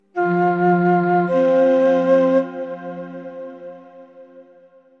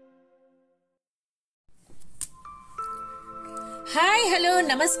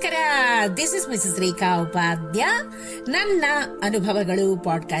ನಮಸ್ಕಾರ. This is Mrs ರೇಖಾ ಉಪಾಧ್ಯ. ನನ್ನ ಅನುಭವಗಳು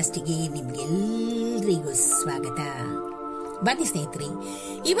ಪಾಡ್ಕಾಸ್ಟ್ಗೆ ನಿಮ್ಗೆಲ್ಲರಿಗೂ ಸ್ವಾಗತ. ಬನ್ನಿ ಸ್ನೇಹಿತರೆ,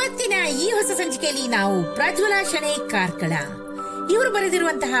 ಇವತ್ತಿನ ಈ ಹೊಸ ಸಂಚಿಕೆಯಲ್ಲಿ ನಾವು ಪ್ರಜ್ವಲ ಶೆಣೈ ಕಾರ್ಕಳ ಇವರು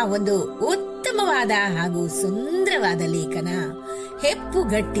ಬರೆದಿರುವಂತಹ ಒಂದು ಉತ್ತಮವಾದ ಹಾಗೂ ಸುಂದರವಾದ ಲೇಖನ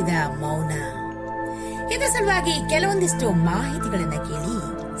ಹೆಪ್ಪುಗಟ್ಟಿದ ಮೌನ. ಇದರ ಸಲುವಾಗಿ ಕೆಲವೊಂದಿಷ್ಟು ಮಾಹಿತಿಗಳನ್ನ ಕೇಳಿ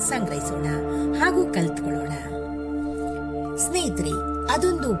ಸಂಗ್ರಹಿಸೋಣ ಹಾಗೂ ಕಲಿತುಕೊಳ್ಳೋಣ. ಸ್ನೇಹಿತರೆ,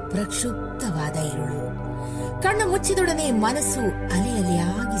 ಅದೊಂದು ಪ್ರಕ್ಷುಬ್ಧವಾದ ഇരുಳು. ಕಣ್ಣು ಮುಚ್ಚಿದೊಡನೆ ಮನಸ್ಸು ಅಲೆ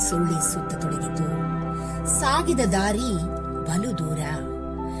ಅಲೆಯಾಗಿ ಸುರುಳಿ ಸುತ್ತತೊಡಗಿತು. ಸಾಗಿದ ದಾರಿ ಬಲು ದೂರ.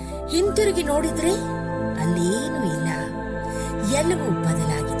 ಹಿಂತಿರುಗಿ ನೋಡಿದ್ರೆ ಅಲ್ಲೇನೂ ಇಲ್ಲ. ಎಲ್ಲವೂ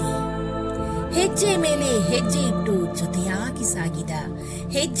ಬದಲಾಗಿದೆ. ಹೆಜ್ಜೆ ಮೇಲೆ ಹೆಜ್ಜೆ ಇಟ್ಟು ಜೊತೆಯಾಗಿ ಸಾಗಿದ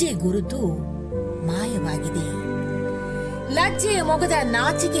ಹೆಜ್ಜೆ ಗುರುತು ಮಾಯವಾಗಿದೆ. ಲಜ್ಜೆಯ ಮೊಗದ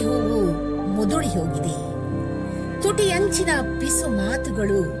ನಾಚಿಕೆ ಹೂವು ಮುದುಡಿ ಹೋಗಿದೆ. ತುಟಿ ಅಂಚಿನ ಪಿಸು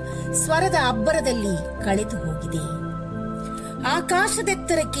ಮಾತುಗಳು ಸ್ವರದ ಅಬ್ಬರದಲ್ಲಿ ಕಳೆದು ಹೋಗಿದೆ.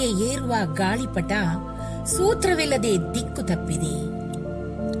 ಆಕಾಶದೆತ್ತರಕ್ಕೆ ಏರುವ ಗಾಳಿಪಟ ಸೂತ್ರವಿಲ್ಲದೆ ದಿಕ್ಕು ತಪ್ಪಿದೆ.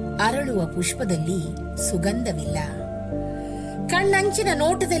 ಅರಳುವ ಪುಷ್ಪದಲ್ಲಿ ಸುಗಂಧವಿಲ್ಲ. ಕಣ್ಣಂಚಿನ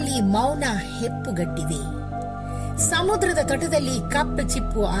ನೋಟದಲ್ಲಿ ಮೌನ ಹೆಪ್ಪುಗಟ್ಟಿದೆ. ಸಮುದ್ರದ ತಟದಲ್ಲಿ ಕಪ್ಪೆ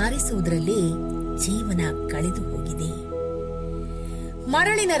ಚಿಪ್ಪು ಆರಿಸುವುದರಲ್ಲಿ ಜೀವನ ಕಳೆದು ಹೋಗಿದೆ.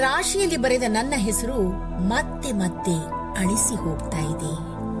 ಮರಳಿನ ರಾಶಿಯಲ್ಲಿ ಬರೆದ ನನ್ನ ಹೆಸರು ಮತ್ತೆ ಮತ್ತೆ ಅಳಿಸಿ ಹೋಗ್ತಾ ಇದೆ.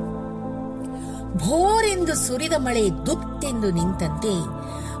 ಭೋರೆಂದು ಸುರಿದ ಮಳೆ ದುತ್ತೆಂದು ನಿಂತಂತೆ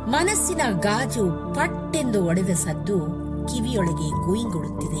ಮನಸ್ಸಿನ ಗಾಜು ಪಟ್ಟೆಂದು ಒಡೆದ ಸದ್ದು ಕಿವಿಯೊಳಗೆ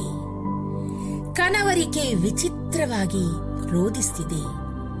ಗುಯಿಂಗುಡುತ್ತಿದೆ. ಕನವರಿಕೆ ವಿಚಿತ್ರವಾಗಿ ರೋಧಿಸುತ್ತಿದೆ.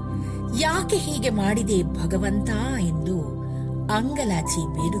 ಯಾಕೆ ಹೀಗೆ ಮಾಡಿದೆ ಭಗವಂತ ಎಂದು ಅಂಗಲಾಚಿ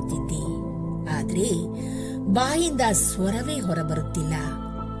ಬೇಡುತ್ತಿದ್ದೆ. ಆದ್ರೆ ಬಾಯಿಂದ ಸ್ವರವೇ ಹೊರಬರುತ್ತಿಲ್ಲ.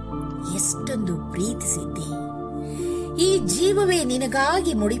 ಎಷ್ಟೊಂದು ಪ್ರೀತಿಸಿದ್ದೆ. ಈ ಜೀವವೇ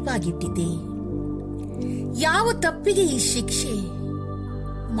ನಿನಗಾಗಿ ಮುಡಿಪಾಗಿಟ್ಟಿದ್ದೆ. ಯಾವ ತಪ್ಪಿಗೆ ಈ ಶಿಕ್ಷೆ?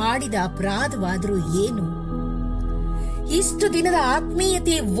 ಮಾಡಿದ ಅಪರಾಧವಾದರೂ ಏನು? ಇಷ್ಟು ದಿನದ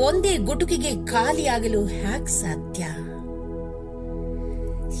ಆತ್ಮೀಯತೆ ಒಂದೇ ಗುಟುಕಿಗೆ ಖಾಲಿಯಾಗಲು ಹ್ಯಾಕ್ ಸಾಧ್ಯ?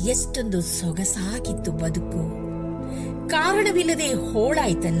 ಎಷ್ಟೊಂದು ಸೊಗಸಾಗಿತ್ತು ಬದುಕು. ಕಾರಣವಿಲ್ಲದೆ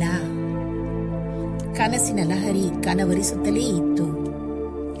ಹೋಳಾಯ್ತಲ್ಲ. ಕನಸಿನ ಲಹರಿ ಕನವರಿಸುತ್ತಲೇ ಇತ್ತು.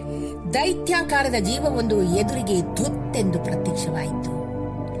 ದೈತ್ಯಾಕಾರದ ಜೀವವೊಂದು ಎದುರಿಗೆ ಧುತ್ತೆಂದು ಪ್ರತ್ಯಕ್ಷವಾಯಿತು.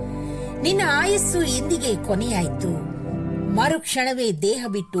 ನಿನ್ನ ಆಯಸ್ಸು ಇಂದಿಗೆ ಕೊನೆಯಾಯಿತು. ಮರುಕ್ಷಣವೇ ದೇಹ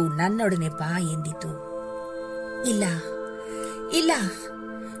ಬಿಟ್ಟು ನನ್ನೊಡನೆ ಬಾ ಎಂದಿತು. ಇಲ್ಲ ಇಲ್ಲ,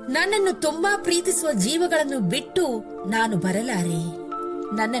 ನನ್ನನ್ನು ತುಂಬಾ ಪ್ರೀತಿಸುವ ಜೀವಗಳನ್ನು ಬಿಟ್ಟು ನಾನು ಬರಲಾರೆ.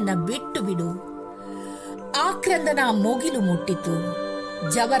 ನನ್ನನ್ನ ಬಿಟ್ಟು ಬಿಡು. ಆಕ್ರಂದನ ಮುಗಿಲು ಮುಟ್ಟಿತು.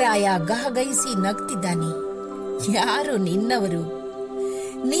 ಜವರಾಯ ಗಹಗೈಸಿ ನಗ್ತಿದ್ದಾನೆ. ಯಾರು ನಿನ್ನವರು?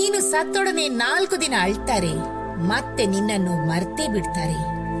 ನೀನು ಸತ್ತೊಡನೆ 4 ದಿನ ಅಳ್ತಾರೆ, ಮತ್ತೆ ನಿನ್ನನ್ನು ಮರ್ತೇ ಬಿಡ್ತಾರೆ.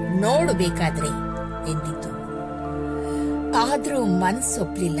 ನೋಡು ಬೇಕಾದ್ರೆ ಎಂದಿತು. ಆದ್ರೂ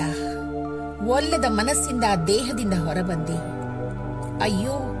ಮನಸ್ಸೊಪ್ಲಿಲ್ಲ. ಒಲ್ಲದ ಮನಸ್ಸಿಂದ ದೇಹದಿಂದ ಹೊರಬಂದೆ.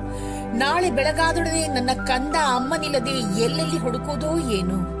 ಅಯ್ಯೋ, ನಾಳೆ ಬೆಳಗಾದೊಡನೆ ನನ್ನ ಕಂದ ಅಮ್ಮನಿಲ್ಲದೆ ಎಲ್ಲೆಲ್ಲಿ ಹುಡುಕೋದೋ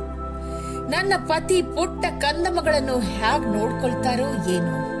ಏನು? ನನ್ನ ಪತಿ ಪುಟ್ಟ ಕಂದ ಮಗಳನ್ನು ಹ್ಯಾಗ್ ನೋಡ್ಕೊಳ್ತಾರೋ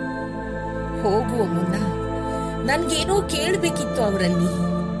ಏನು? ಹೋಗುವ ಮುನ್ನ ನನ್ಗೇನೋ ಕೇಳಬೇಕಿತ್ತು ಅವರಲ್ಲಿ.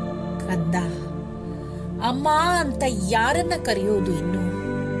 ಕಂದ, ಅಮ್ಮ ಅಂತ ಯಾರನ್ನ ಕರೆಯೋದು ಇನ್ನು?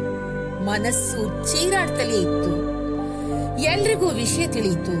 ಮನಸ್ಸು ಚೀರಾಡ್ತಲೇ ಇತ್ತು. ಎಲ್ರಿಗೂ ವಿಷಯ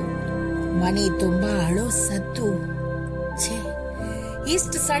ತಿಳಿಯಿತು. ಮನೆ ತುಂಬಾ ಅಳೋ ಸದ್ದು. ಛೇ,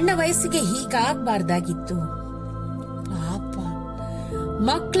 ಇಷ್ಟು ಸಣ್ಣ ವಯಸ್ಸಿಗೆ ಹೀಗಾಗಬಾರ್ದಾಗಿತ್ತು.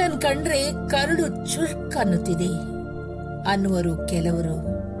 ಮಕ್ಕಳನ್ ಕಂಡ್ರೆ ಕರುಳು ಚುರ್ಕ್ ಅನ್ನುತ್ತಿದೆ ಅನ್ನುವರು ಕೆಲವರು.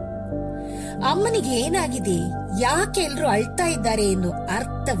 ಅಮ್ಮನಿಗೆ ಏನಾಗಿದೆ, ಯಾಕೆ ಎಲ್ರು ಅಳ್ತಾ ಇದ್ದಾರೆ ಎಂದು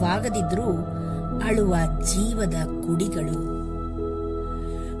ಅರ್ಥವಾಗದಿದ್ರೂ ಅಳುವ ಜೀವದ ಕುಡಿಗಳು.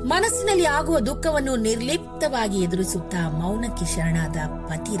 ಮನಸ್ಸಿನಲ್ಲಿ ಆಗುವ ದುಃಖವನ್ನು ನಿರ್ಲಿಪ್ತವಾಗಿ ಎದುರಿಸುತ್ತಾ ಮೌನಕ್ಕೆ ಶರಣಾದ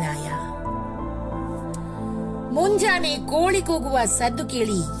ಪತಿರಾಯ. ಮುಂಜಾನೆ ಕೋಳಿ ಕೂಗುವ ಸದ್ದು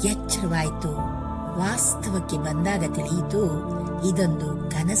ಕೇಳಿ ಎಚ್ಚರವಾಯಿತು. ವಾಸ್ತವಕ್ಕೆ ಬಂದಾಗ ತಿಳಿಯಿತು ಇದೊಂದು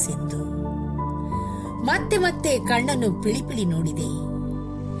ಕನಸೆಂದು. ಮತ್ತೆ ಮತ್ತೆ ಕಣ್ಣನ್ನು ಪಿಳಿಪಿಳಿ ನೋಡಿದೆ.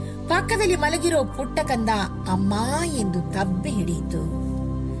 ಪಕ್ಕದಲ್ಲಿ ಮಲಗಿರೋ ಪುಟ್ಟ ಕಂದ ಅಮ್ಮ ಎಂದು ತಬ್ಬೆ ಹಿಡಿಯಿತು.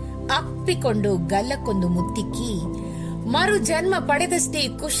 ಅಪ್ಪಿಕೊಂಡು ಗಲ್ಲಕ್ಕೊಂದು ಮುತ್ತಿಕ್ಕಿ ಮರು ಜನ್ಮ ಪಡೆದಷ್ಟೇ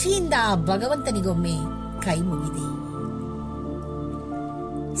ಖುಷಿಯಿಂದ ಭಗವಂತನಿಗೊಮ್ಮೆ ಕೈ ಮುಗಿದೆ.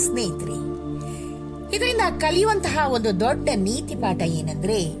 ಸ್ನೇಹಿತರೆ, ಇದರಿಂದ ಕಲಿಯುವಂತಹ ಒಂದು ದೊಡ್ಡ ನೀತಿ ಪಾಠ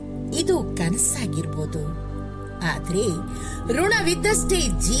ಏನಂದ್ರೆ, ಇದು ಕನಸಾಗಿರ್ಬೋದು, ಆದ್ರೆ ಋಣವಿದ್ದಷ್ಟೇ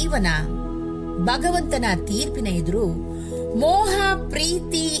ಜೀವನ. ಭಗವಂತನ ತೀರ್ಪಿನ ಎದುರು ಮೋಹ,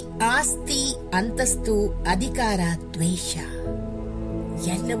 ಪ್ರೀತಿ, ಆಸ್ತಿ, ಅಂತಸ್ತು, ಅಧಿಕಾರ, ದ್ವೇಷ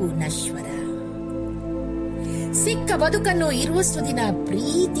ಎಲ್ಲವೂ ನಶ್ವರ. ಸಿಕ್ಕ ಬದುಕನ್ನು ಇರುವಷ್ಟು ದಿನ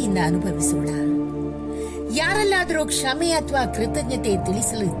ಪ್ರೀತಿಯಿಂದ ಅನುಭವಿಸೋಣ. ಯಾರಲ್ಲಾದರೂ ಕ್ಷಮೆ ಅಥವಾ ಕೃತಜ್ಞತೆ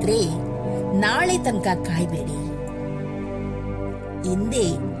ತಿಳಿಸಲು ಇದ್ರೆ ನಾಳೆ ತನಕ ಕಾಯ್ಬೇಡಿ,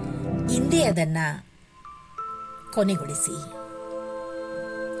 ಇಂದೇ ಅದನ್ನ ಕೊನೆಗೊಳಿಸಿ.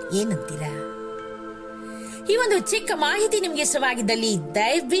 ಏನಂತೀರಾ? ಈ ಒಂದು ಚಿಕ್ಕ ಮಾಹಿತಿ ನಿಮ್ಗೆ ಇಷ್ಟವಾಗಿದ್ದಲ್ಲಿ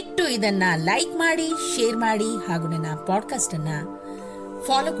ದಯವಿಟ್ಟು ಇದನ್ನ ಲೈಕ್ ಮಾಡಿ, ಶೇರ್ ಮಾಡಿ, ಹಾಗೂ ನನ್ನ ಪಾಡ್ಕಾಸ್ಟ್ ಅನ್ನ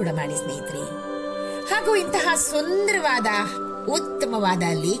ಫಾಲೋ ಕೂಡ ಮಾಡಿ ಸ್ನೇಹಿತರೆ. ಹಾಗೂ ಇಂತಹ ಸುಂದರವಾದ ಉತ್ತಮವಾದ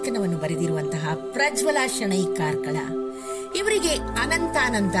ಲೇಖನವನ್ನು ಬರೆದಿರುವಂತಹ ಪ್ರಜ್ವಲಾ ಶೆಣೈ ಕಾರ್ಕಳ ಇವರಿಗೆ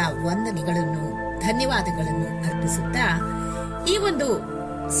ಅನಂತಾನಂತ ವಂದನೆಗಳನ್ನು, ಧನ್ಯವಾದಗಳನ್ನು ಅರ್ಪಿಸುತ್ತಾ ಈ ಒಂದು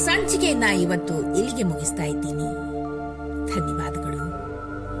ಸಂಚಿಕೆಯನ್ನ ಇವತ್ತು ಇಲ್ಲಿಗೆ ಮುಗಿಸ್ತಾ ಇದ್ದೀನಿ. ಧನ್ಯವಾದಗಳು.